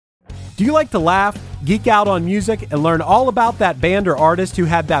Do you like to laugh, geek out on music, and learn all about that band or artist who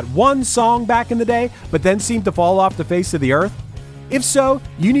had that one song back in the day, but then seemed to fall off the face of the earth? If so,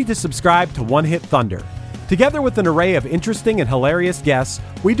 you need to subscribe to One Hit Thunder. Together with an array of interesting and hilarious guests,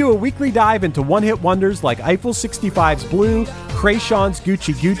 we do a weekly dive into one-hit wonders like Eiffel 65's Blue, Krayshawn's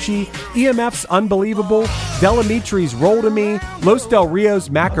Gucci Gucci, EMF's Unbelievable, Delamitri's Roll to Me, Los Del Rio's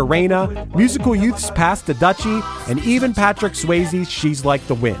Macarena, Musical Youth's Pass the Dutchie, and even Patrick Swayze's She's Like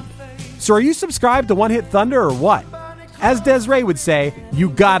the Wind. So are you subscribed to One Hit Thunder or what? As Desiree would say, you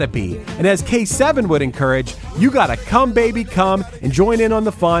gotta be. And as K7 would encourage, you gotta come baby come and join in on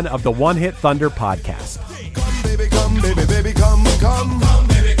the fun of the One Hit Thunder podcast. Come, baby, come, baby, baby, come, come. Come,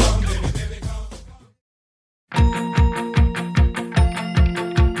 baby, come, baby, baby,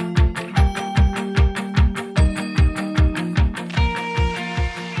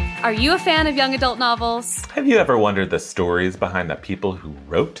 Are you a fan of young adult novels? Have you ever wondered the stories behind the people who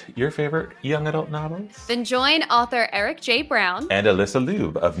wrote your favorite young adult novels? Then join author Eric J. Brown And Alyssa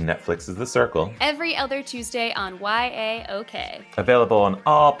Lube of Netflix's The Circle. every other Tuesday on YAOK. Available on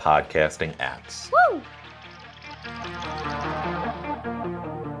all podcasting apps. Woo!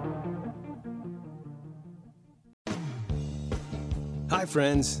 Hi,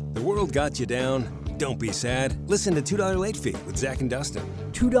 friends. The world got you down. Don't be sad. Listen to $2 Late Fee with Zach and Dustin.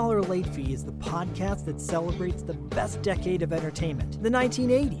 $2 Late Fee is the podcast that celebrates the best decade of entertainment, the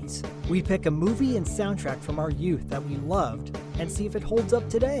 1980s. We pick a movie and soundtrack from our youth that we loved and see if it holds up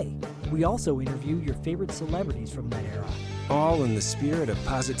today. We also interview your favorite celebrities from that era. All in the spirit of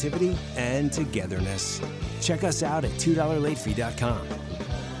positivity and togetherness. Check us out at $2latefee.com.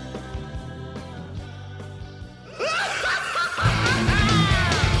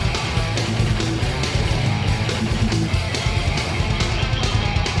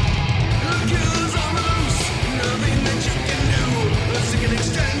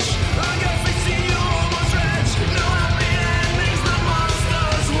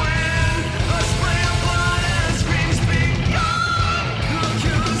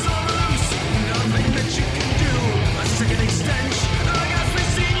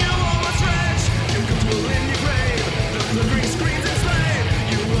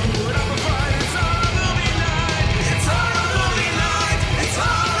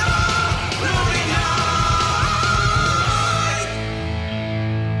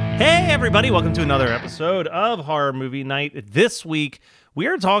 Hey everybody, welcome to another episode of Horror Movie Night. This week, we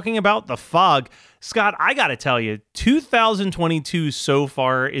are talking about The Fog. Scott, I gotta tell you, 2022 so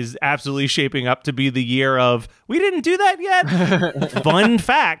far is absolutely shaping up to be the year of, we didn't do that yet. Fun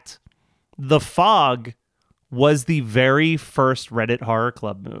fact, The Fog was the very first Reddit Horror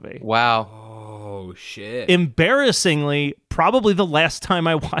Club movie. Wow. Oh, shit. Embarrassingly, probably the last time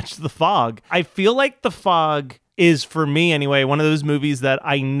I watched The Fog. I feel like The Fog is, for me anyway, one of those movies that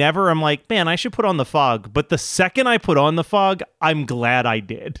I'm like, man, I should put on The Fog. But the second I put on The Fog, I'm glad I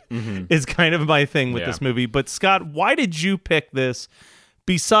did, is kind of my thing with this movie. But Scott, why did you pick this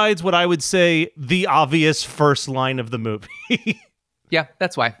besides what I would say the obvious first line of the movie? Yeah,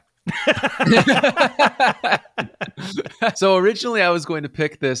 that's why. So originally I was going to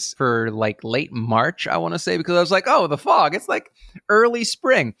pick this for like late March, I want to say, because I was like, oh, The Fog, it's like early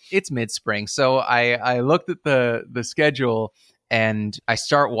spring. It's mid-spring. So I looked at the schedule and I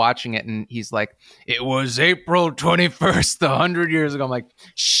start watching it and he's like, it was April 21st, 100 years ago. I'm like,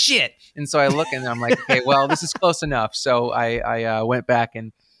 shit. And so I look and I'm like, okay, well, this is close enough. So I went back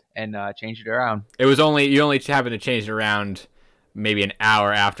and changed it around. You only happened to change it around maybe an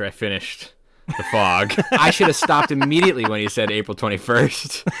hour after I finished The Fog. I should have stopped immediately when he said April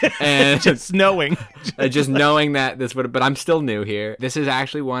 21st. And just knowing that this would, but I'm still new here. This is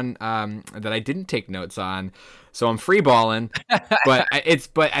actually one that I didn't take notes on, so I'm freeballing. But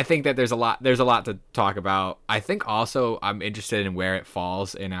I think that there's a lot to talk about. I think also I'm interested in where it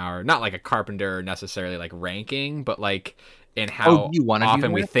falls in our, not like a Carpenter necessarily like ranking, but like in how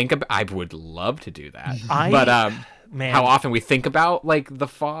often we think about. I would love to do that, Man. How often we think about like The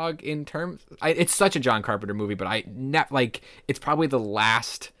Fog in terms. It's such a John Carpenter movie, but it's probably the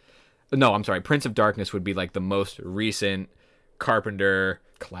last. No, I'm sorry. Prince of Darkness would be like the most recent Carpenter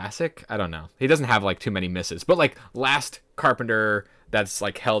classic. I don't know. He doesn't have like too many misses, but like last Carpenter that's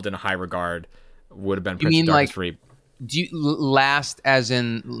like held in high regard would have been Prince of Darkness. Like, do you last as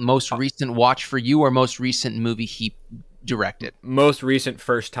in most recent watch for you, or most recent movie he directed? Most recent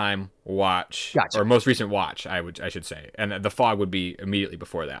first time watch. Gotcha. Or most recent watch, I should say. And The Fog would be immediately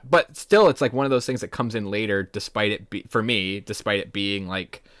before that. But still, it's like one of those things that comes in later, despite it being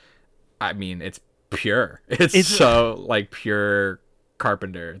like, I mean, it's pure. It's so like pure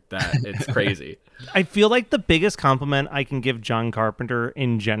Carpenter that it's crazy. I feel like the biggest compliment I can give John Carpenter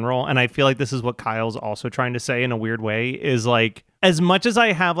in general, and I feel like this is what Kyle's also trying to say in a weird way, is like, as much as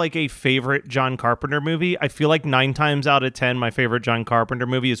I have like a favorite John Carpenter movie, I feel like 9 times out of 10, my favorite John Carpenter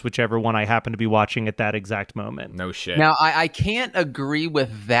movie is whichever one I happen to be watching at that exact moment. No shit. Now, I can't agree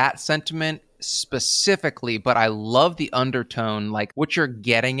with that sentiment specifically, but I love the undertone, like what you're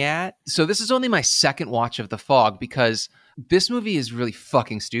getting at. So this is only my second watch of The Fog because this movie is really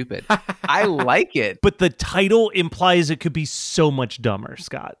fucking stupid. I like it. But the title implies it could be so much dumber,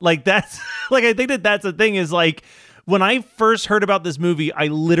 Scott. Like that's like, I think that's the thing is like, when I first heard about this movie, I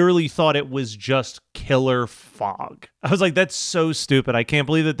literally thought it was just Killer Fog. I was like, that's so stupid. I can't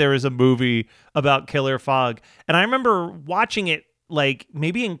believe that there is a movie about Killer Fog. And I remember watching it like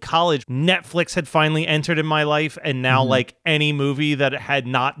maybe in college. Netflix had finally entered in my life, and now like any movie that had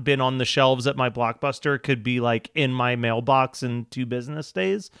not been on the shelves at my Blockbuster could be like in my mailbox in 2 business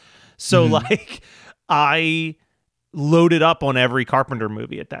days. So like I loaded up on every Carpenter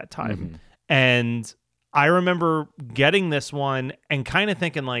movie at that time. And I remember getting this one and kind of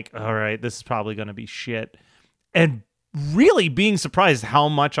thinking like, all right, this is probably going to be shit. And really being surprised how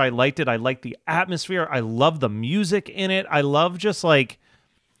much I liked it. I liked the atmosphere. I love the music in it. I love just like,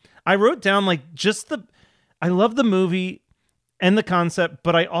 I wrote down like just I love the movie and the concept,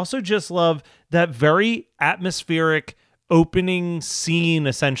 but I also just love that very atmospheric opening scene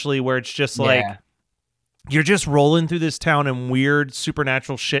essentially where it's just like, you're just rolling through this town and weird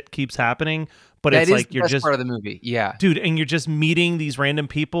supernatural shit keeps happening. But it's like you're just part of the movie. Yeah. Dude, and you're just meeting these random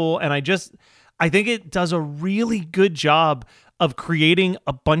people. And I think it does a really good job of creating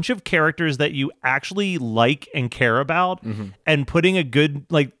a bunch of characters that you actually like and care about and putting a good,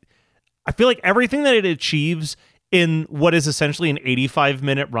 like, I feel like everything that it achieves in what is essentially an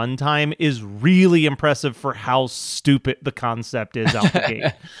 85-minute runtime is really impressive for how stupid the concept is out the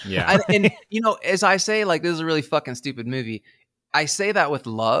gate. Yeah. And you know, as I say, like, this is a really fucking stupid movie. I say that with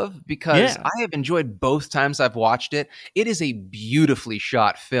love because I have enjoyed both times I've watched it. It is a beautifully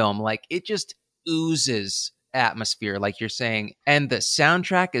shot film. Like, it just oozes atmosphere, like you're saying. And the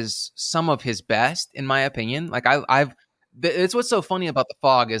soundtrack is some of his best, in my opinion. Like, it's what's so funny about The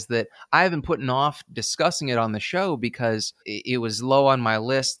Fog is that I've been putting off discussing it on the show because it was low on my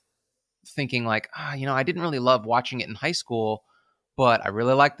list, thinking like, you know, I didn't really love watching it in high school, but I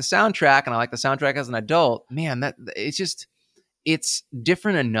really like the soundtrack, and I like the soundtrack as an adult. Man, it's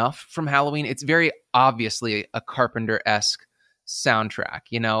different enough from Halloween. It's very obviously a Carpenter-esque soundtrack,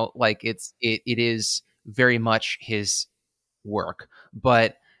 you know, like it is very much his work,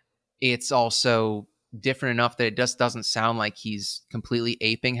 but it's also different enough that it just doesn't sound like he's completely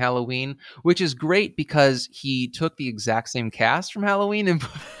aping Halloween, which is great because he took the exact same cast from Halloween and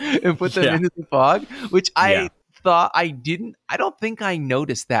put them into The Fog, which I don't think I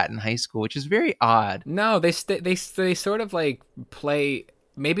noticed that in high school, which is very odd. No, they sort of like play,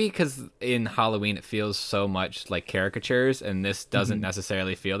 maybe because in Halloween it feels so much like caricatures, and this doesn't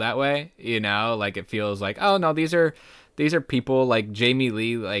necessarily feel that way. You know, like it feels like, oh no, these are people. Like Jamie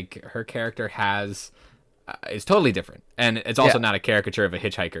Lee, like her character is totally different, and it's also not a caricature of a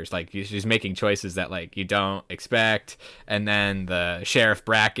hitchhiker. It's like she's making choices that like you don't expect, and then the Sheriff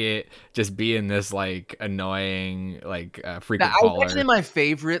Brackett just being this like annoying like frequent caller. Actually, my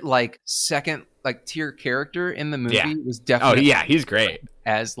favorite like second like tier character in the movie was definitely he's great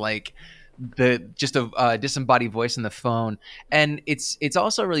as like just a disembodied voice in the phone. And it's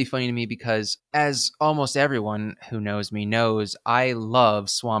also really funny to me because, as almost everyone who knows me knows, I love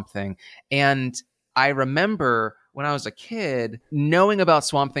Swamp Thing. And I remember when I was a kid knowing about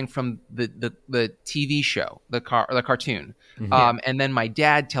Swamp Thing from the TV show, the cartoon. And then my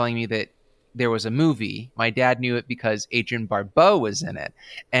dad telling me that there was a movie. My dad knew it because Adrienne Barbeau was in it.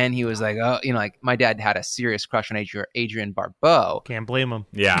 And he was like, oh, you know, like my dad had a serious crush on Adrienne Barbeau. Can't blame him.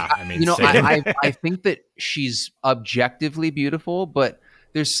 Yeah. I mean, you know, I think that she's objectively beautiful, but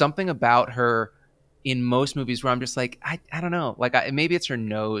there's something about her in most movies where I'm just like, I don't know. Like maybe it's her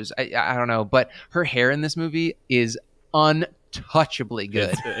nose. I don't know. But her hair in this movie is untouchably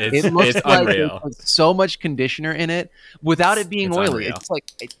good. It looks like unreal. There's so much conditioner in it without it being oily. Unreal. It's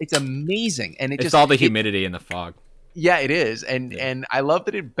like it's amazing, and it's all the humidity in the fog. Yeah, it is, and I love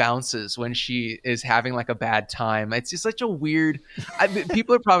that it bounces when she is having like a bad time. It's just such a weird.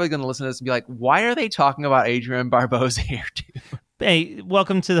 People are probably going to listen to this and be like, "Why are they talking about Adrienne Barbeau's hairdo?" Hey,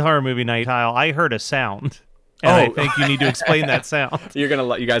 welcome to the horror movie night, Kyle. I heard a sound. And I think you need to explain that sound. You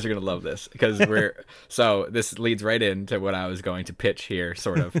guys are gonna love this because so this leads right into what I was going to pitch here,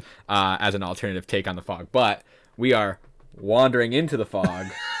 sort of as an alternative take on The Fog. But we are wandering into The Fog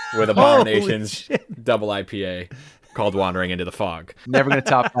with Abominations double IPA. called Wandering into the Fog. Never gonna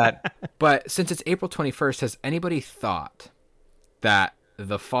top that. But since it's April 21st, has anybody thought that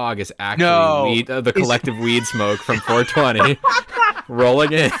the fog is actually the collective weed smoke from 420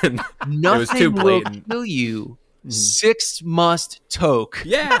 rolling in? Nothing it was too blatant. will kill you. Six must toke.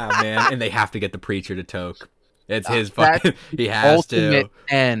 Yeah, man. And they have to get the preacher to toke. It's his fucking. He has ultimate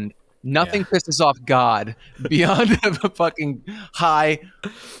to. end. Nothing pisses off God beyond a fucking high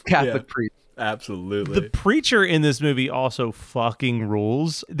Catholic priest. Absolutely. The preacher in this movie also fucking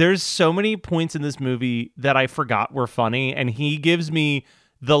rules. There's so many points in this movie that I forgot were funny, and he gives me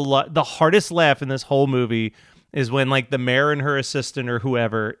the hardest laugh in this whole movie is when like the mayor and her assistant or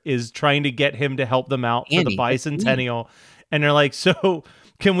whoever is trying to get him to help them out for the bicentennial, and they're like, so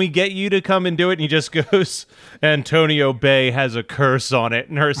can we get you to come and do it? And he just goes, Antonio Bay has a curse on it.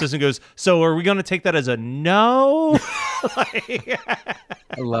 And her assistant goes, so are we going to take that as a no?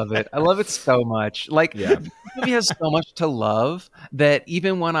 I love it. I love it so much. Like, the movie has so much to love that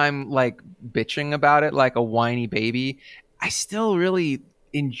even when I'm like bitching about it like a whiny baby, I still really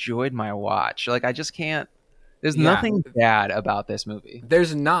enjoyed my watch. Like, I just can't. There's nothing bad about this movie.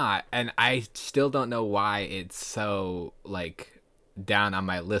 There's not. And I still don't know why it's so like down on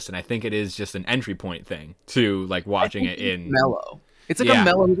my list, and I think it is just an entry point thing to like watching it in mellow. It's like a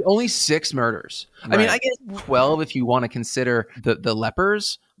mellow. Only 6 murders. I mean, I guess 12 if you want to consider the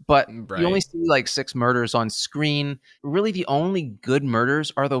lepers, but you only see like 6 murders on screen. Really, the only good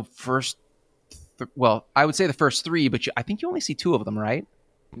murders are the first. Well, I would say the first 3, but I think you only see 2 of them, right?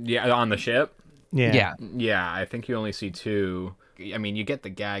 Yeah, on the ship. Yeah. I think you only see 2. I mean, you get the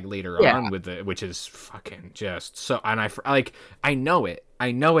gag later on with which is fucking just so. And I know it.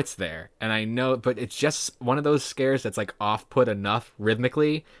 I know it's there, and I know, but it's just one of those scares that's like off-put enough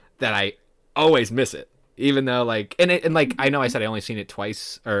rhythmically that I always miss it. Even though like, and like, I know I said I only seen it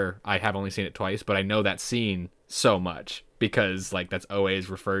twice, or I have only seen it twice, but I know that scene so much because like that's always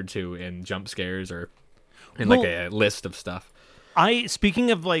referred to in jump scares or in like a list of stuff. Speaking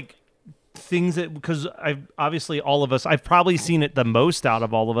of like things that, because I've obviously all of us, I've probably seen it the most out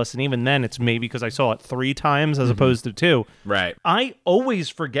of all of us, and even then it's maybe because I saw it 3 times as opposed to 2. Right. I always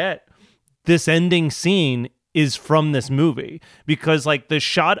forget this ending scene is from this movie, because like the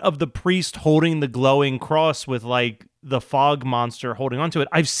shot of the priest holding the glowing cross with like the fog monster holding onto it,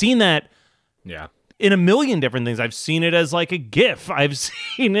 I've seen that in a million different things. I've seen it as like a GIF. I've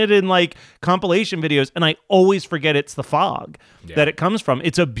seen it in like compilation videos, and I always forget it's the fog that it comes from.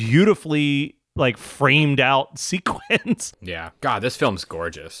 It's a beautifully like framed out sequence. Yeah. God, this film's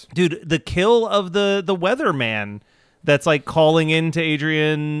gorgeous. Dude, the kill of the weatherman that's like calling into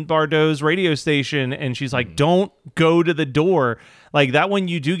Adrienne Barbeau's radio station, and she's like, don't go to the door. Like that one,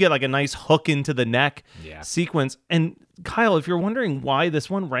 you do get like a nice hook into the neck sequence. And Kyle, if you're wondering why this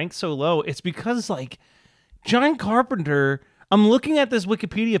one ranks so low, it's because like John Carpenter, I'm looking at this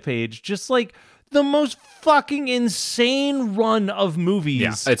Wikipedia page, just like the most fucking insane run of movies.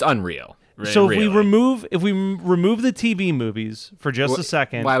 Yeah, it's unreal. So if we remove the TV movies for just a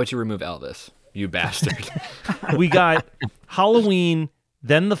second, why would you remove Elvis, you bastard? We got Halloween,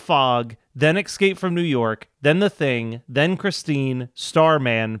 then The Fog, then Escape from New York, then The Thing, then Christine,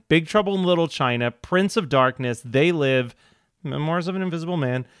 Starman, Big Trouble in Little China, Prince of Darkness, They Live, Memoirs of an Invisible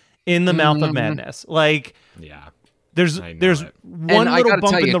Man, In the Mouth of Madness. Like, there's one little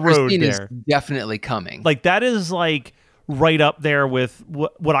bump in the road Christine there. Is definitely coming. Like that is like right up there with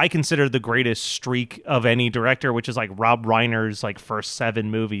what I consider the greatest streak of any director, which is like Rob Reiner's like first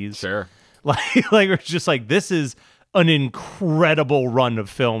 7 movies. Sure. Like it's just like, this is an incredible run of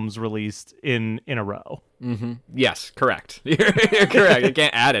films released in a row. Mm-hmm. Yes, correct. You're correct. You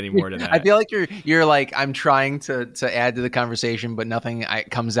can't add any more to that. I feel like you're like, I'm trying to add to the conversation, but nothing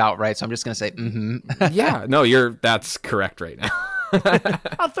comes out right. So I'm just gonna say, Yeah, no, that's correct right now.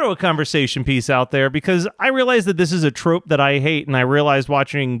 I'll throw a conversation piece out there because I realize that this is a trope that I hate, and I realized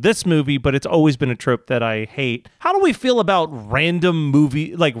watching this movie, but it's always been a trope that I hate. How do we feel about random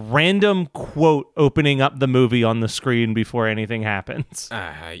quote opening up the movie on the screen before anything happens?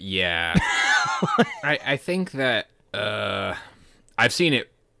 Yeah. I think that I've seen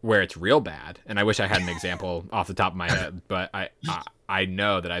it where it's real bad, and I wish I had an example off the top of my head, but I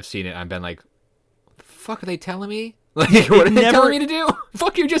know that I've seen it and I've been like, the fuck are they telling me? Like, what are they telling me to do?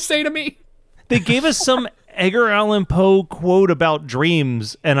 Fuck you, just say to me. They gave us some Edgar Allan Poe quote about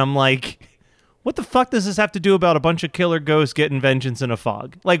dreams, and I'm like, what the fuck does this have to do about a bunch of killer ghosts getting vengeance in a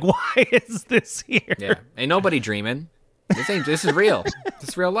fog? Like, why is this here? Yeah, ain't nobody dreaming. This is real. This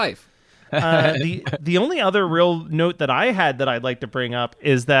is real life. The only other real note that I had that I'd like to bring up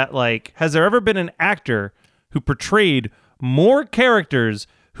is that, like, has there ever been an actor who portrayed more characters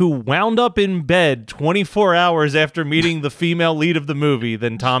who wound up in bed 24 hours after meeting the female lead of the movie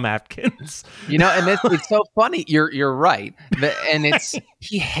than Tom Atkins. And it's so funny. You're right. And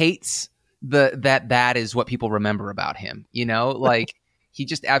he hates that is what people remember about him. Like he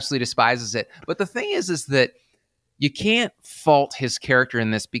just absolutely despises it. But the thing is that you can't fault his character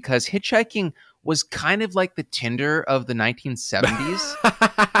in this because hitchhiking was kind of like the Tinder of the 1970s.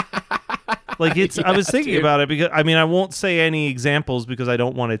 Like I was thinking about it because I won't say any examples because I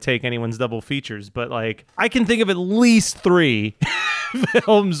don't want to take anyone's double features, but like I can think of at least 3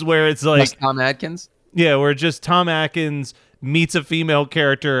 films where it's like just Tom Atkins. Yeah, where just Tom Atkins meets a female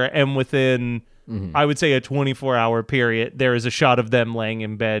character and within I would say a 24-hour period, there is a shot of them laying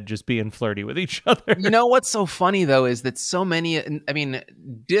in bed just being flirty with each other. What's so funny, though, is that so many,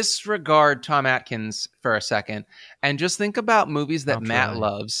 disregard Tom Atkins for a second and just think about movies that Matt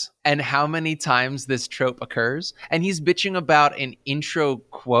loves and how many times this trope occurs. And he's bitching about an intro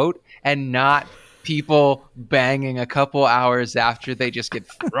quote and not people banging a couple hours after they just get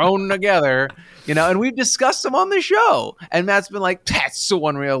thrown together, and we've discussed them on the show. And Matt's been like, that's so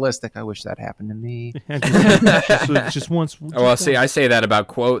unrealistic. I wish that happened to me. just once. Well, see, I say that about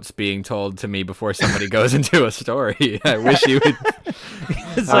quotes being told to me before somebody goes into a story. I wish you would.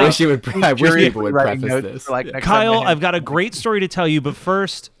 I wish people would preface this. Kyle, I've got a great story to tell you, but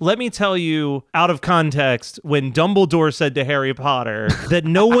first, let me tell you, out of context, when Dumbledore said to Harry Potter that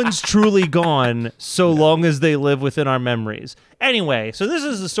no one's truly gone so long as they live within our memories. Anyway, so this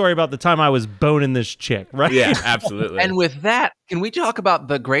is the story about the time I was boning this chick, right? Yeah, absolutely. And with that, can we talk about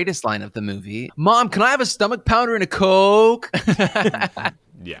the greatest line of the movie? Mom, can I have a stomach pounder and a Coke?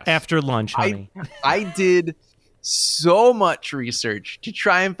 Yes. After lunch, honey. I did so much research to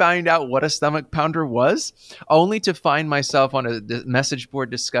try and find out what a stomach pounder was, only to find myself on a message board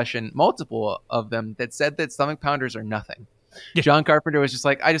discussion, multiple of them, that said that stomach pounders are nothing. Yeah. John Carpenter was just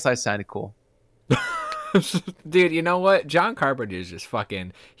like, I just thought it sounded cool. Dude, you know what? John Carpenter is just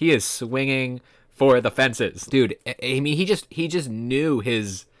he is swinging for the fences. Dude, I mean, he just knew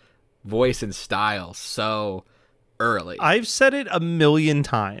his voice and style so early. I've said it a million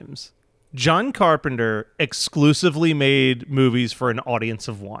times. John Carpenter exclusively made movies for an audience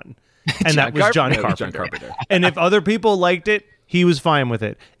of one. And that was John Carpenter. And if other people liked it, he was fine with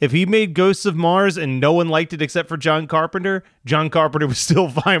it. If he made Ghosts of Mars and no one liked it except for John Carpenter was still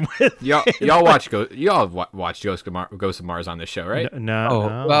fine with it. Y'all watch Ghosts of Mars on this show, right?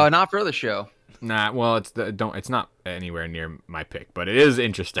 No. Well, not for the show. Nah, well, it's not anywhere near my pick, but it is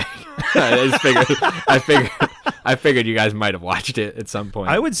interesting. I figured you guys might have watched it at some point.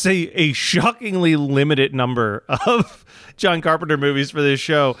 I would say a shockingly limited number of John Carpenter movies for this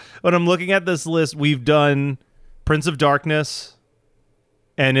show. When I'm looking at this list, we've done Prince of Darkness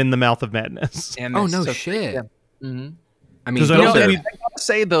and In the Mouth of Madness. Oh, no shit. Yeah. Mm-hmm. I mean, I gotta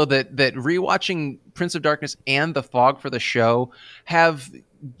say, though, that rewatching Prince of Darkness and The Fog for the show have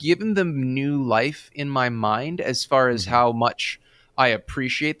given them new life in my mind as far as how much I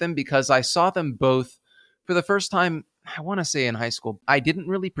appreciate them, because I saw them both for the first time, I want to say in high school. I didn't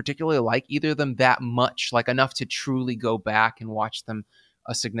really particularly like either of them that much, like enough to truly go back and watch them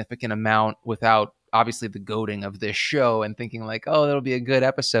a significant amount without obviously the goading of this show and thinking like, oh, that'll be a good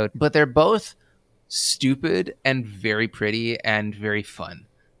episode. But they're both stupid and very pretty and very fun.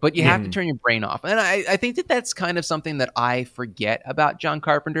 But you have to turn your brain off. And I think that that's kind of something that I forget about John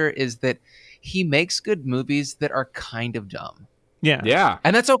Carpenter, is that he makes good movies that are kind of dumb. Yeah.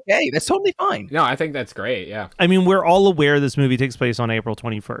 And that's okay. That's totally fine. No, I think that's great. Yeah. I mean, we're all aware this movie takes place on April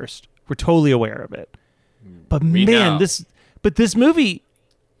 21st. We're totally aware of it. But this movie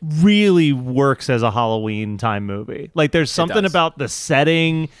really works as a Halloween time movie. Like, there's something about the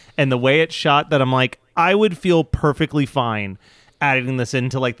setting and the way it's shot that I'm like, I would feel perfectly fine adding this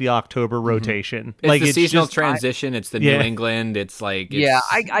into like the October rotation. It's like the seasonal transition. It's the New England. It's like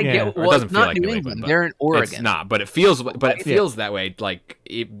I get. Well, it doesn't feel like New England. They're in Oregon. It's not, but it feels that way. Like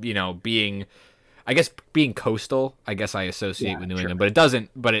being, I guess being coastal. I guess I associate with New England, but it doesn't.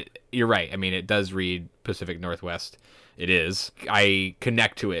 But you're right. I mean, it does read Pacific Northwest. It is. I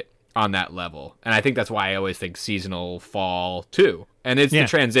connect to it on that level, and I think that's why I always think seasonal fall too. And it's the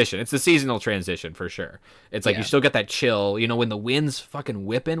transition. It's the seasonal transition for sure. It's like you still get that chill, when the wind's fucking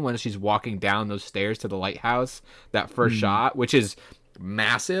whipping when she's walking down those stairs to the lighthouse, that first shot, which is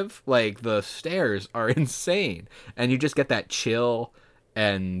massive. Like, the stairs are insane. And you just get that chill,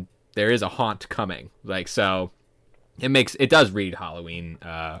 and there is a haunt coming. Like, so it does read Halloween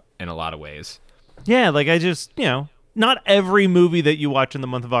in a lot of ways. Yeah, like I just, not every movie that you watch in the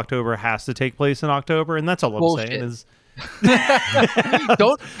month of October has to take place in October, and that's all I'm saying is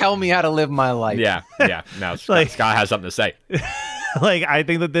don't tell me how to live my life. Yeah. No, Scott has something to say. Like, I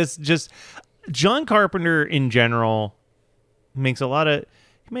think that this just John Carpenter in general makes a lot of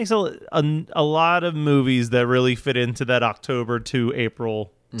movies that really fit into that October to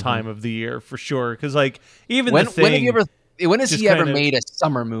April time of the year for sure. Because like even when The Thing, when has just he ever kind of- made a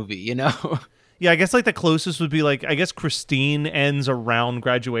summer movie? You know. yeah, I guess like the closest would be like I guess Christine ends around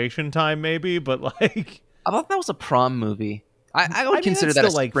graduation time maybe, but like I thought that was a prom movie. I would I mean, consider that's that a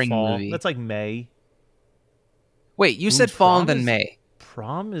still, like, spring fall. movie. That's like May. Wait, you said fall and prom then is- May.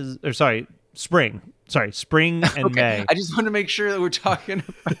 Prom is or sorry, spring. Sorry, spring and Okay, May. I just want to make sure that we're talking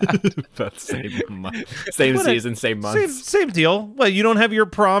about. But same What a- season, same months. Same deal. What, you don't have your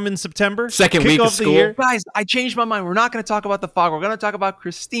prom in September? Second Kick week of off the school? year? Guys, I changed my mind. We're not going to talk about The Fog. We're going to talk about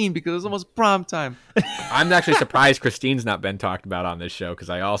Christine because it's almost prom time. I'm actually surprised Christine's not been talked about on this show because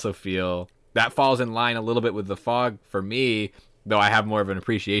I also feel that falls in line a little bit with The Fog for me, though I have more of an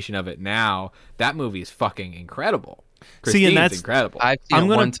appreciation of it now. That movie is fucking incredible. See, and Christine's that's- incredible. I've seen I'm it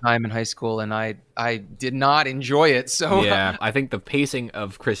gonna- one time in high school, and I did not enjoy it. So Yeah, I think the pacing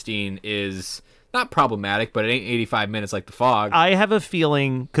of Christine is not problematic, but it ain't 85 minutes like The Fog. I have a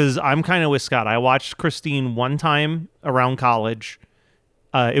feeling because I'm kind of with Scott. I watched Christine one time around college.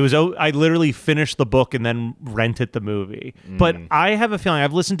 I literally finished the book and then rented the movie. But I have a feeling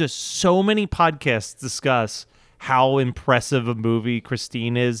I've listened to so many podcasts discuss how impressive a movie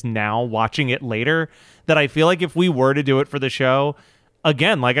Christine is now watching it later that I feel like if we were to do it for the show,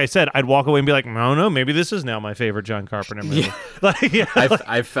 again, like I said, I'd walk away and be like, no, maybe this is now my favorite John Carpenter movie.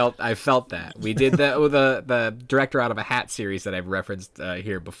 I felt that. We did that with the Director Out of a Hat series that I've referenced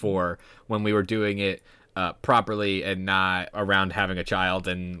here before when we were doing it properly and not around having a child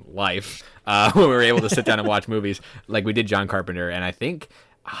and life when we were able to sit down and watch movies like we did John Carpenter. And I think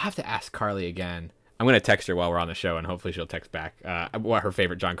I'll have to ask Carly again. I'm going to text her while we're on the show, and hopefully she'll text back what her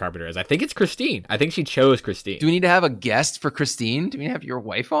favorite John Carpenter is. I think it's Christine. I think she chose Christine. do we need to have a guest for Christine? Do we have your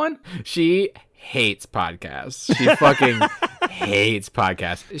wife on? She hates podcasts. She fucking hates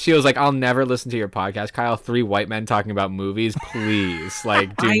podcasts. She was like, I'll never listen to your podcast, Kyle. 3 white men talking about movies. Please.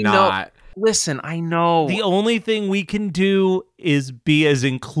 Like, do I know. not. Listen, I know. The only thing we can do is be as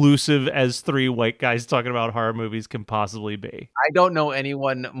inclusive as 3 white guys talking about horror movies can possibly be. I don't know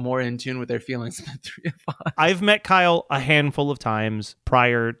anyone more in tune with their feelings than 3 of us. I've met Kyle a handful of times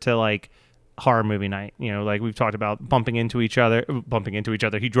prior to like horror movie night. You know, like we've talked about bumping into each other.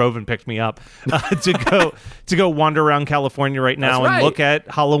 He drove and picked me up to go wander around California right now That's and right. look at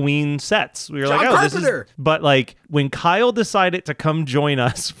Halloween sets. We were John like, oh, this Carpenter. is. But like when Kyle decided to come join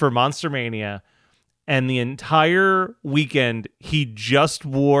us for Monster Mania. And the entire weekend, he just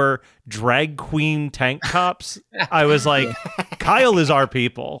wore drag queen tank tops. I was like, Kyle is our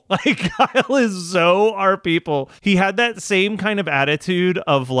people. Like, Kyle is so our people. He had that same kind of attitude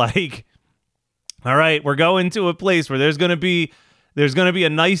of like, all right, we're going to a place where there's going to be a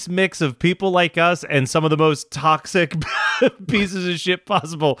nice mix of people like us and some of the most toxic pieces of shit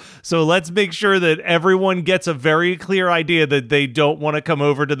possible. So let's make sure that everyone gets a very clear idea that they don't want to come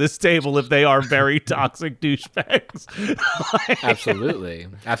over to this table if they are very toxic douchebags. Absolutely. It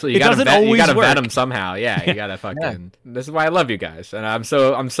Absolutely. doesn't You always gotta vet work. them somehow. Yeah, you gotta fucking. This is why I love you guys, and I'm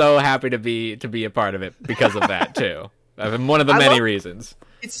so happy to be a part of it because of that too. One of the many reasons.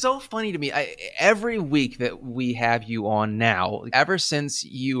 It's so funny to me. Every week that we have you on now, ever since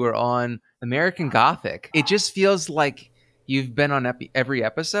you were on American Gothic, it just feels like you've been on every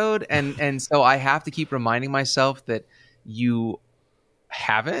episode, and so I have to keep reminding myself that you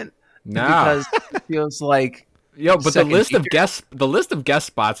haven't, No. because it feels like Yo, but the second list of nature. guest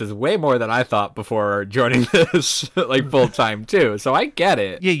spots is way more than I thought before joining this like full time too. So I get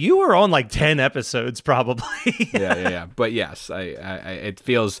it. Yeah, you were on like 10 episodes probably. Yeah. But yes, it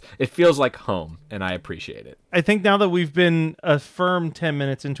feels like home, and I appreciate it. I think now that we've been a firm 10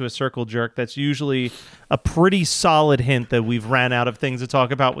 minutes into a circle jerk, that's usually a pretty solid hint that we've ran out of things to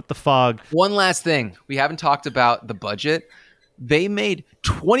talk about with The Fog. One last thing. We haven't talked about the budget. They made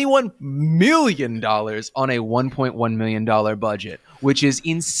 $21 million on a $1.1 million budget, which is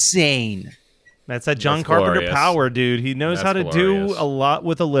insane. That's that John That's Carpenter glorious. power, dude. He knows That's how to glorious. do a lot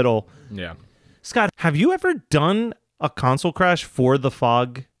with a little. Yeah. Scott, have you ever done a console crash for The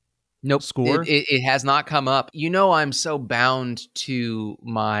Fog? Nope. Score? It has not come up. You know, I'm so bound to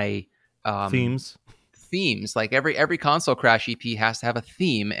my Themes? themes. Like every console crash EP has to have a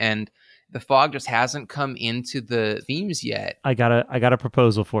theme, and The Fog just hasn't come into the themes yet. I got a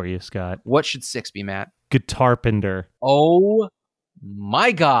proposal for you, Scott. What should 6 be, Matt? Guitarpender. Oh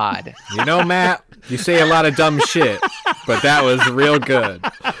my God. You know, Matt, you say a lot of dumb shit, but that was real good.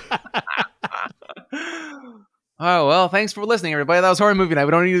 Oh, well, thanks for listening, everybody. That was Horror Movie Night.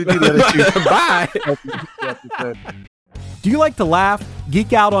 We don't need to do the other two. Bye. Episode. Do you like to laugh,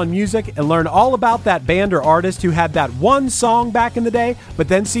 geek out on music, and learn all about that band or artist who had that one song back in the day, but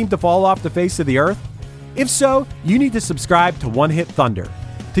then seemed to fall off the face of the earth? If so, you need to subscribe to One Hit Thunder.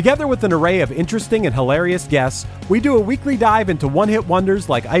 Together with an array of interesting and hilarious guests, we do a weekly dive into one-hit wonders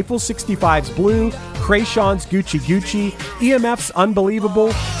like Eiffel 65's Blue, Krayshawn's Gucci Gucci, EMF's Unbelievable,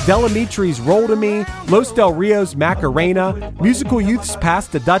 Delamitri's Roll to Me, Los Del Rio's Macarena, Musical Youth's Pass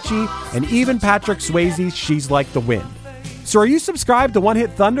to Dutchie, and even Patrick Swayze's She's Like the Wind. So are you subscribed to One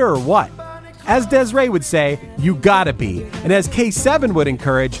Hit Thunder or what? As Desiree would say, you gotta be. And as K7 would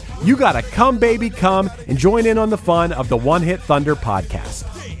encourage, you gotta come baby come and join in on the fun of the One Hit Thunder podcast.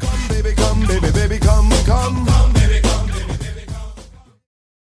 Come, baby, come, baby, baby, come, come. Come, baby, come, baby, baby, come.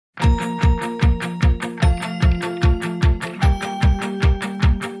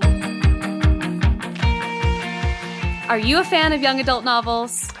 Are you a fan of young adult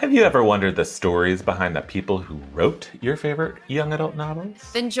novels? Have you ever wondered the stories behind the people who wrote your favorite young adult novels?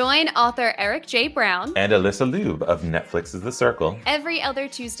 Then join author Eric J. Brown And Alyssa Lube of Netflix's The Circle. every other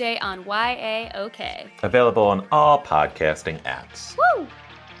Tuesday on YAOK. Available on all podcasting apps. Woo!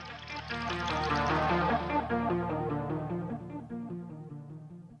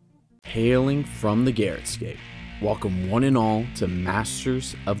 Hailing from the Garrettscape, welcome one and all to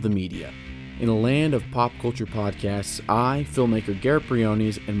Masters of the Media. In a land of pop culture podcasts, I, filmmaker Garrett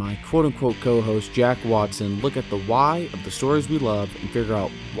Briones, and my quote-unquote co-host Jack Watson look at the why of the stories we love and figure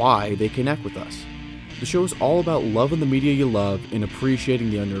out why they connect with us. The show is all about loving the media you love and appreciating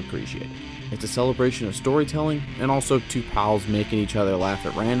the underappreciated. It's a celebration of storytelling and also two pals making each other laugh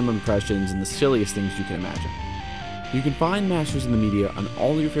at random impressions and the silliest things you can imagine. You can find Masters in the Media on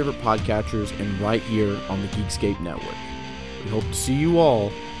all your favorite podcatchers and right here on the Geekscape Network. We hope to see you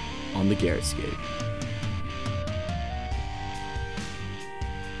all on the Garrettscape.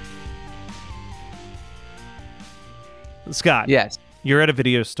 Scott, Yes. you're at a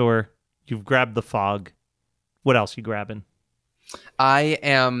video store. You've grabbed The Fog. What else you grabbing? I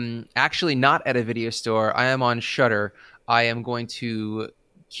am actually not at a video store. I am on Shudder. I am going to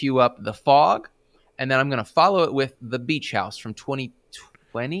queue up The Fog, and then I'm going to follow it with The Beach House from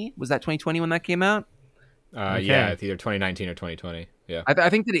 2020. Was that 2020 when that came out? Okay. Yeah, it's either 2019 or 2020. Yeah. I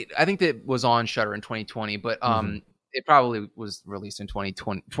think that it was on Shudder in 2020, but it probably was released in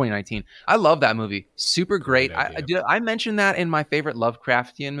 2019. I love that movie. Super great. I mentioned that in my favorite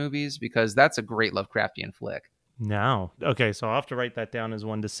Lovecraftian movies because that's a great Lovecraftian flick. No. Okay, so I'll have to write that down as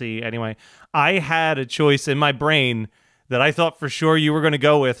one to see. Anyway, I had a choice in my brain that I thought for sure you were going to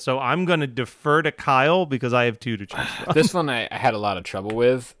go with, so I'm going to defer to Kyle because I have two to choose from. This one I had a lot of trouble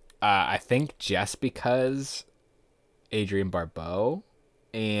with. I think just because Adrienne Barbeau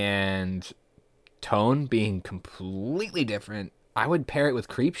and tone being completely different, I would pair it with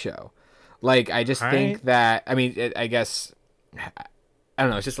Creepshow. Like, I just think that, I mean, I guess, I don't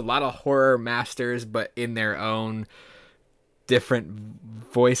know, it's just a lot of horror masters, but in their own different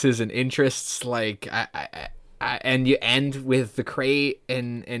voices and interests. Like, and you end with the crate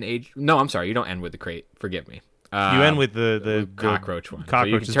and no, I'm sorry, you don't end with the crate. Forgive me. You end with the cockroach one.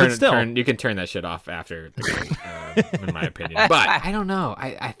 Cockroaches, so you can turn that shit off after the crate, in my opinion. But I don't know.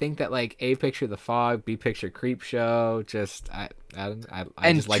 I think that like A, picture The Fog, B, picture Creepshow. Just I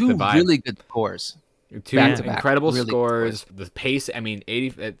just like the vibe. Two really good scores. Two incredible scores. The pace, I mean,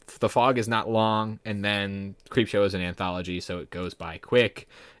 The Fog is not long, and then Creepshow is an anthology, so it goes by quick.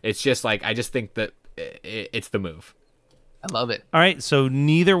 It's just like, I just think that it's the move. I love it. All right, so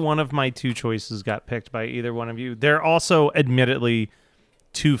neither one of my two choices got picked by either one of you. There are also, admittedly,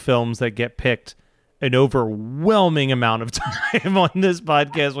 two films that get picked an overwhelming amount of time on this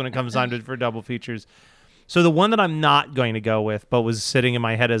podcast when it comes time for double features. So the one that I'm not going to go with, but was sitting in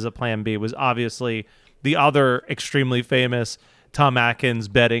my head as a plan B, was obviously the other extremely famous Tom Atkins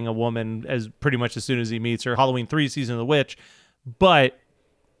bedding a woman as pretty much as soon as he meets her, Halloween 3 Season of the Witch. But,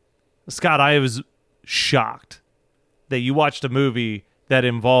 Scott, I was shocked that you watched a movie that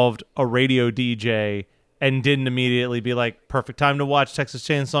involved a radio DJ and didn't immediately be like, perfect time to watch Texas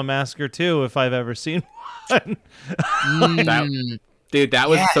Chainsaw Massacre 2 if I've ever seen one.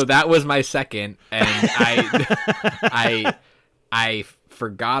 That was my second, and I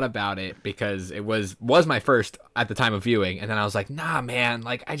forgot about it because it was my first at the time of viewing, and then I was like, nah, man,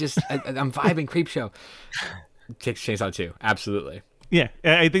 like I'm vibing Creepshow. Texas Chainsaw 2, absolutely. Yeah,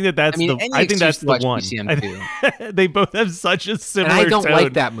 I think that's the one. They both have such a similar and I don't tone.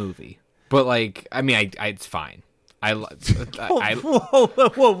 like that movie, but like, I mean, it's fine.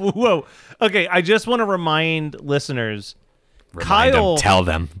 Whoa. Okay, I just want to remind listeners Kyle Tell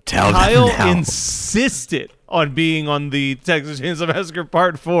them Kyle now. insisted on being on the Texas Chainsaw Massacre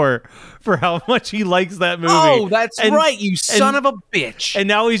Part 4 for how much he likes that movie. Oh, that's right, you son of a bitch. And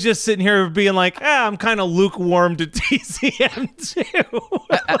now he's just sitting here being like, I'm kind of lukewarm to TCM too.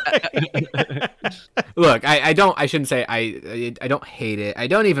 Look, I shouldn't say I don't hate it. I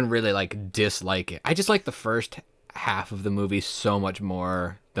don't even really like dislike it. I just like the first half of the movie so much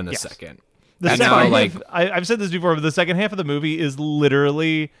more than the second. The second half, I've said this before, but the second half of the movie is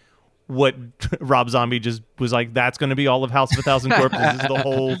literally what Rob Zombie just was like, that's going to be all of House of a Thousand Corpses. This is the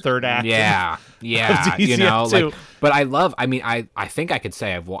whole third act. Yeah. You know, like, but I think I could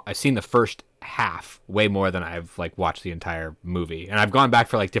say I've seen the first half way more than I've like watched the entire movie, and I've gone back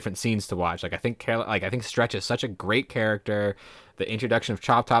for like different scenes to watch. Like I think Stretch is such a great character. The introduction of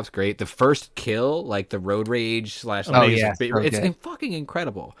Chop Top's great. The first kill, like the road rage / it's fucking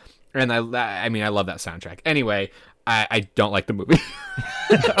incredible. And I love that soundtrack. Anyway, I don't like the movie.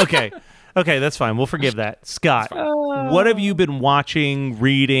 Okay, that's fine. We'll forgive that. Scott, what have you been watching,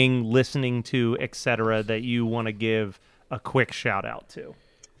 reading, listening to, etc., that you want to give a quick shout out to?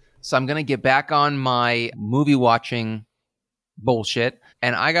 So I'm going to get back on my movie watching bullshit.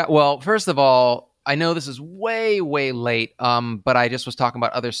 And first of all, I know this is way, way late, but I just was talking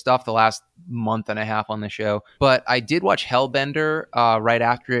about other stuff the last month and a half on the show. But I did watch Hellbender right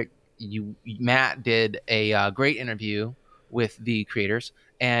after it. Matt did a great interview with the creators,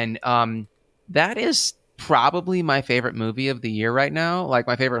 and that is probably my favorite movie of the year right now, like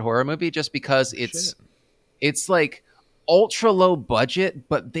my favorite horror movie, just because it's like ultra low budget,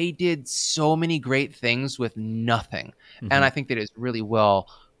 but they did so many great things with nothing. Mm-hmm. And I think that it's really well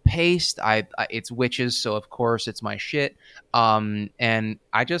paced. It's witches, so of course it's my shit. And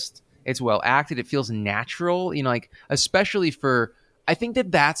it's well acted. It feels natural, you know, like especially for. I think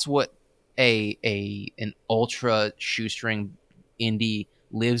that's what an ultra shoestring indie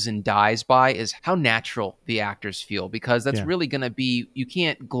lives and dies by, is how natural the actors feel, because that's really going to be, you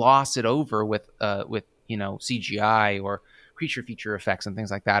can't gloss it over with CGI or creature feature effects and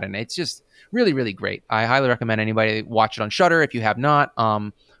things like that. And it's just really, really great. I highly recommend anybody watch it on Shudder if you have not.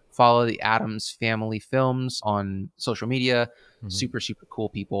 Follow the Addams Family Films on social media. Mm-hmm. Super, super cool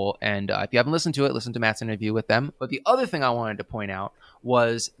people. And if you haven't listened to it, listen to Matt's interview with them. But the other thing I wanted to point out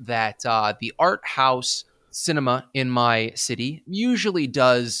was that the art house cinema in my city usually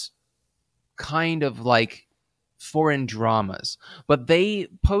does kind of like foreign dramas. But they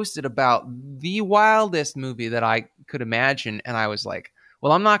posted about the wildest movie that I could imagine. And I was like,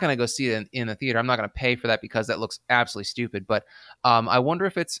 well, I'm not going to go see it in the theater. I'm not going to pay for that because that looks absolutely stupid. But I wonder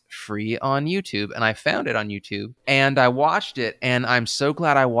if it's free on YouTube. And I found it on YouTube and I watched it. And I'm so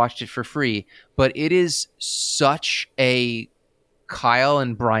glad I watched it for free. But it is such a Kyle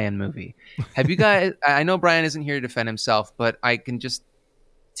and Brian movie. Have you guys... I know Brian isn't here to defend himself, but I can just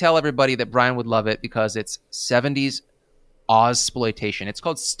tell everybody that Brian would love it because it's 70s Ozploitation. It's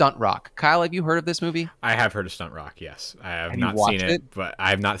called Stunt Rock. Kyle, have you heard of this movie? I have heard of Stunt Rock, yes. I have not seen it, but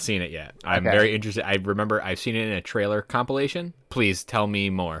I have not seen it yet. I'm very interested. I remember I've seen it in a trailer compilation. Please tell me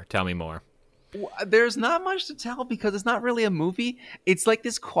more. Tell me more. There's not much to tell because it's not really a movie. It's like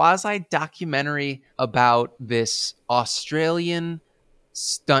this quasi-documentary about this Australian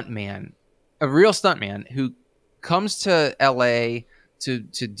stuntman, a real stuntman who comes to LA to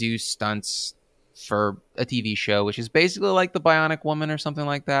do stunts for a TV show, which is basically like The Bionic Woman or something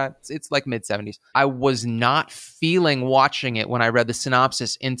like that. It's like mid-70s. I was not feeling watching it when I read the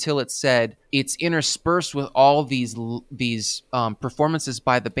synopsis until it said it's interspersed with all these performances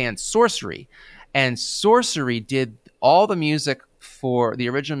by the band Sorcery. And Sorcery did all the music for the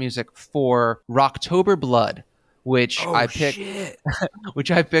original music for Rocktober Blood, which I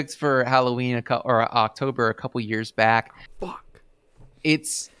picked for Halloween or October a couple years back. Fuck.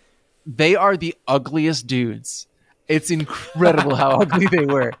 They are the ugliest dudes. It's incredible how ugly they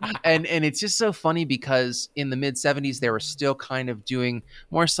were. And it's just so funny because in the mid-70s, they were still kind of doing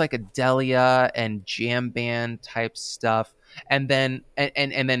more psychedelia and jam band type stuff. And then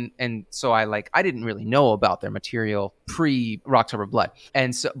so I didn't really know about their material pre Rocktober Blood.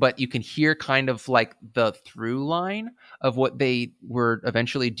 And so, but you can hear kind of like the through line of what they were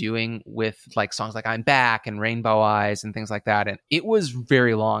eventually doing with like songs like I'm Back and Rainbow Eyes and things like that. And it was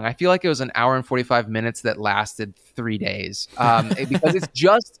very long. I feel like it was an hour and 45 minutes that lasted 3 days because it's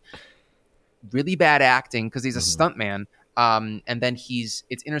just really bad acting because he's a stuntman. And then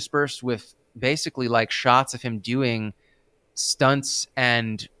it's interspersed with basically like shots of him doing stunts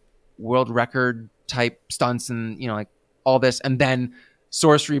and world record type stunts and like all this, and then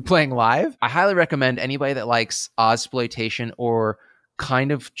Sorcery playing live. I highly recommend anybody that likes Ozploitation or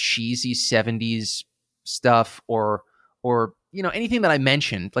kind of cheesy 70s stuff or anything that I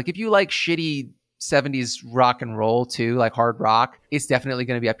mentioned, like if you like shitty 70s rock and roll too, like hard rock, it's definitely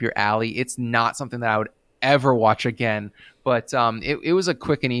going to be up your alley. It's not something that I would ever watch again, but it was a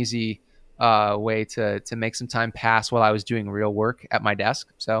quick and easy way to make some time pass while I was doing real work at my desk.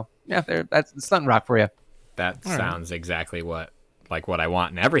 So yeah, that's stunt rock for you. That sounds exactly what I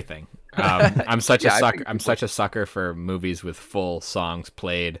want in everything. I'm such a sucker. I'm such a sucker for movies with full songs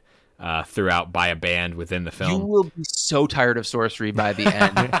played throughout by a band within the film. You will be so tired of Sorcery by the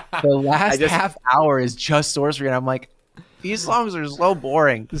end. The last half hour is just Sorcery, and I'm like, these songs are so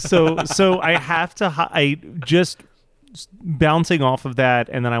boring. So I have to. I just bouncing off of that,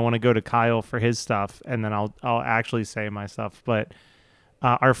 and then I want to go to Kyle for his stuff, and then I'll actually say my stuff. But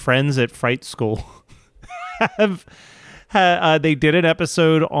our friends at Fright School they did an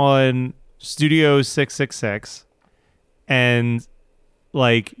episode on Studio 666, and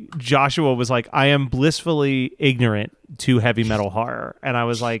like Joshua was like, I am blissfully ignorant to heavy metal horror. And I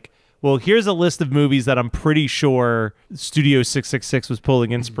was like, well, here's a list of movies that I'm pretty sure Studio 666 was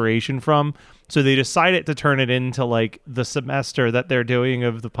pulling inspiration from. So they decided to turn it into like the semester that they're doing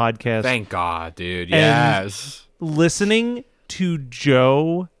of the podcast. Thank God, dude. Yes. And listening to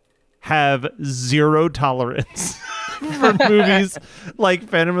Joe have zero tolerance for movies like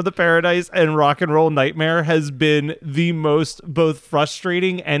Phantom of the Paradise and Rock and Roll Nightmare has been the most both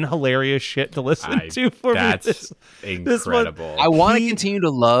frustrating and hilarious shit to listen to for that's me. That's incredible. I want to continue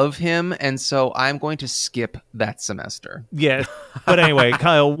to love him, and so I'm going to skip that semester. Yeah. But anyway,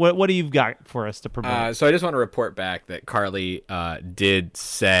 Kyle, what do you got for us to promote? So I just want to report back that Carly did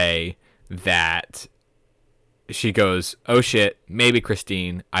say that she goes, oh shit, maybe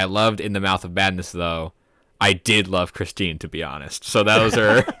Christine. I loved In the Mouth of Madness, though. I did love Christine, to be honest. So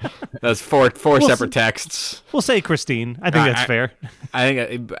that's four separate texts. We'll say Christine. I think that's fair. I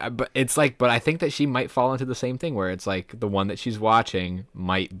think, but it's like, but I think that she might fall into the same thing where it's like the one that she's watching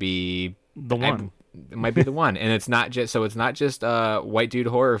might be the one. It might be the one, and it's not just white dude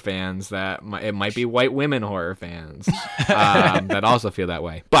horror fans. It might be white women horror fans that also feel that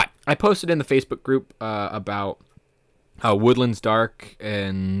way. But I posted in the Facebook group about Woodlands Dark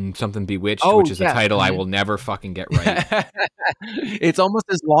and something Bewitched, which is a title I will never fucking get right. It's almost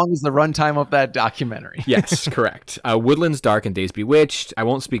as long as the runtime of that documentary. Yes, correct. Woodlands Dark and Days Bewitched. I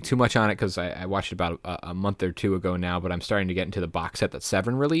won't speak too much on it because I watched it about a month or two ago now, but I'm starting to get into the box set that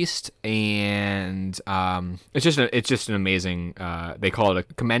Seven released, and it's just an amazing. They call it a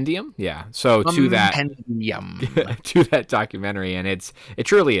compendium. Yeah. So to that documentary, and it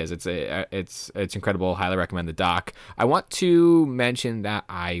truly is. It's incredible. Highly recommend the doc. I want to mention that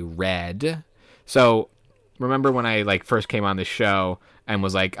I read. So remember when I first came on the show and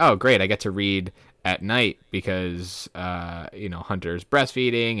was like, oh great, I get to read at night because Hunter's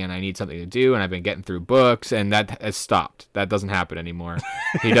breastfeeding and I need something to do, and I've been getting through books, and that has stopped. That doesn't happen anymore.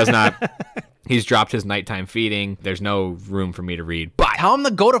 He does not. He's dropped his nighttime feeding. There's no room for me to read. But tell him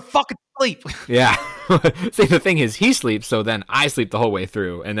to go to fucking sleep. Yeah. See, the thing is, he sleeps, so then I sleep the whole way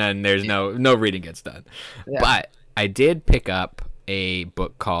through, and then there's no reading gets done. Yeah. But I did pick up a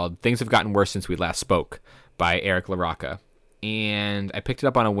book called Things Have Gotten Worse Since We Last Spoke by Eric LaRocca. And I picked it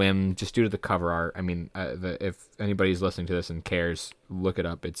up on a whim just due to the cover art. I mean, if anybody's listening to this and cares, look it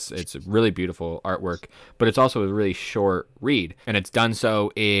up. It's really beautiful artwork, but it's also a really short read. And it's done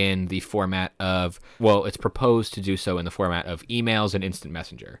so in the format of, it's proposed to do so in the format of emails and instant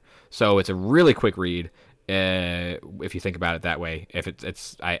messenger. So it's a really quick read. If you think about it that way. If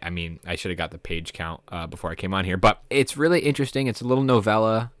I should have got the page count before I came on here, but it's really interesting. It's a little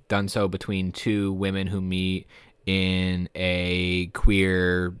novella done so between two women who meet in a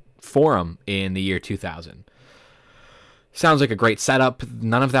queer forum in the year 2000. Sounds like a great setup.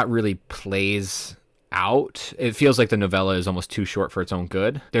 None of that really plays out. It feels like the novella is almost too short for its own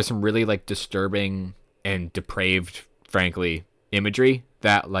good. There's some really disturbing and depraved, frankly, imagery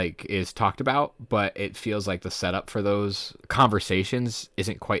that is talked about, but it feels like the setup for those conversations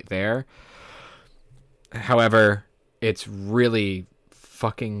isn't quite there. However, it's really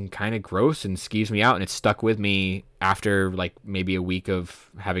fucking kind of gross and skeeves me out, and it stuck with me after maybe a week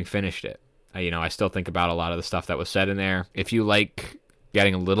of having finished it. I still think about a lot of the stuff that was said in there. If you like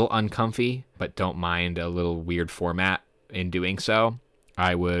getting a little uncomfy but don't mind a little weird format in doing so,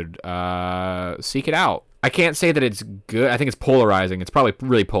 I would seek it out. I can't say that it's good. I think it's polarizing. It's probably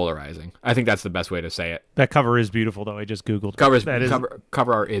really polarizing. I think that's the best way to say it. That cover is beautiful, though. I just Googled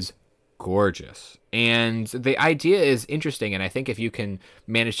cover art is gorgeous. And the idea is interesting, and I think if you can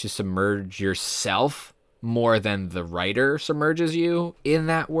manage to submerge yourself more than the writer submerges you in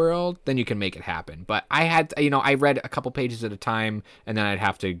that world, then you can make it happen. But I had, I read a couple pages at a time, and then I'd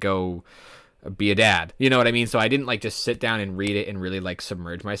have to go be a dad. You know what I mean? So I didn't like just sit down and read it and really like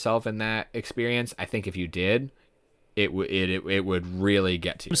submerge myself in that experience. I think if you did, it would really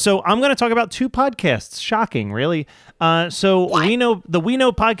get to you. So I'm going to talk about 2 podcasts. Shocking, really. We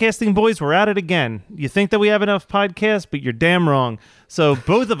know podcasting boys, we're at it again. You think that we have enough podcasts, but you're damn wrong. So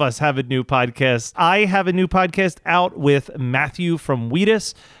both of us have a new podcast. I have a new podcast out with Matthew from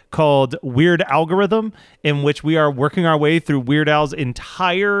Wheatus called Weird Algorithm, in which we are working our way through Weird Al's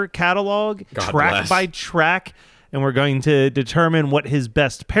entire catalog, track by track, and we're going to determine what his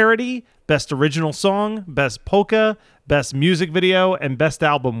best parody, best original song, best polka, best music video, and best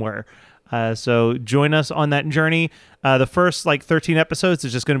album were. So join us on that journey. The first 13 episodes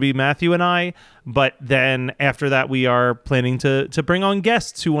is just going to be Matthew and I, but then after that we are planning to bring on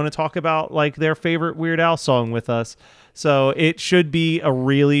guests who want to talk about their favorite Weird Al song with us. So it should be a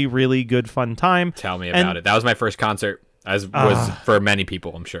really, really good fun time. Tell me about it. That was my first concert, as was for many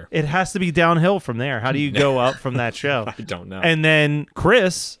people, I'm sure. It has to be downhill from there. How do you go up from that show? I don't know. And then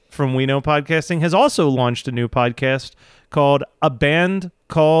Chris from We Know Podcasting has also launched a new podcast called A Band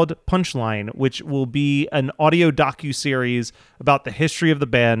Called Punchline, which will be an audio docuseries about the history of the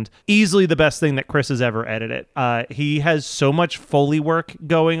band. Easily the best thing that Chris has ever edited. He has so much Foley work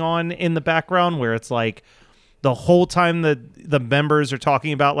going on in the background where it's the whole time the members are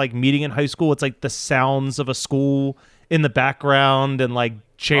talking about meeting in high school, it's the sounds of a school in the background and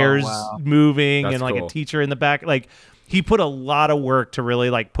chairs moving. That's and cool. A teacher in the back. He put a lot of work to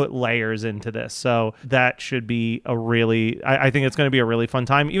really put layers into this. So that should be I think it's going to be a really fun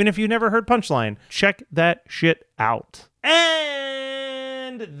time. Even if you've never heard Punchline, check that shit out.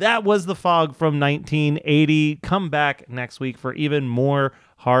 And that was The Fog from 1980. Come back next week for even more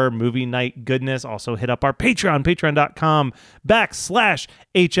horror movie night goodness. Also hit up our Patreon,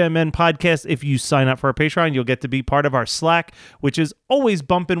 patreon.com/HMN podcast. If you sign up for our Patreon, you'll get to be part of our Slack, which is always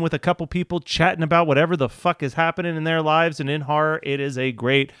bumping with a couple people chatting about whatever the fuck is happening in their lives. And in horror, it is a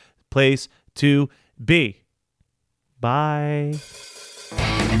great place to be. Bye.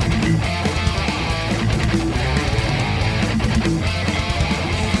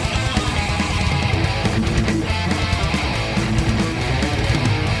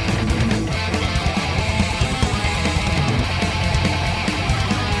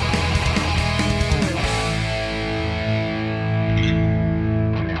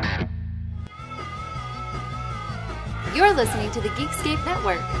 You're listening to the Geekscape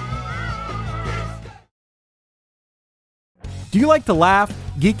Network. Do you like to laugh,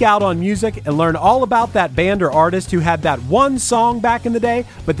 geek out on music, and learn all about that band or artist who had that one song back in the day,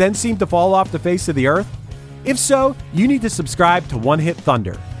 but then seemed to fall off the face of the earth? If so, you need to subscribe to One Hit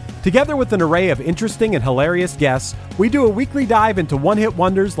Thunder. Together with an array of interesting and hilarious guests, we do a weekly dive into one-hit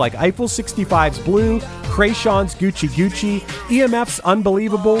wonders like Eiffel 65's Blue, Krayshawn's Gucci Gucci, EMF's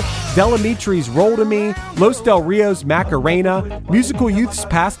Unbelievable, Delamitri's Roll to Me, Los Del Rio's Macarena, Musical Youth's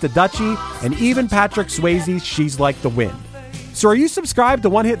Pass to Dutchie, and even Patrick Swayze's She's Like the Wind. So are you subscribed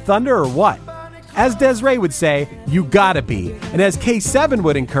to One Hit Thunder or what? As Desiree would say, you gotta be. And as K7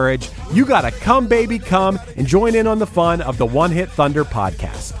 would encourage, you gotta come baby come and join in on the fun of the One Hit Thunder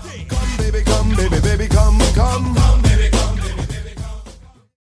podcast. Come baby, come baby, baby, come, come. Come baby, come baby, baby, come.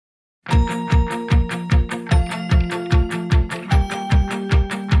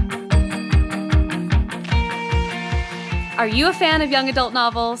 Are you a fan of young adult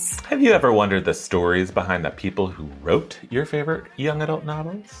novels? Have you ever wondered the stories behind the people who wrote your favorite young adult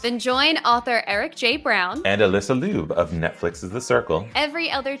novels? Then join author Eric J. Brown and Alyssa Lube of Netflix's The Circle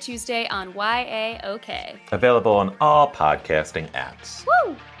every other Tuesday on YAOK. Available on all podcasting apps.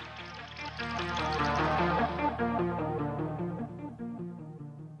 Woo!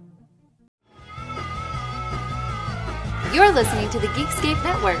 You're listening to the Geekscape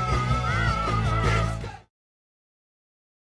Network.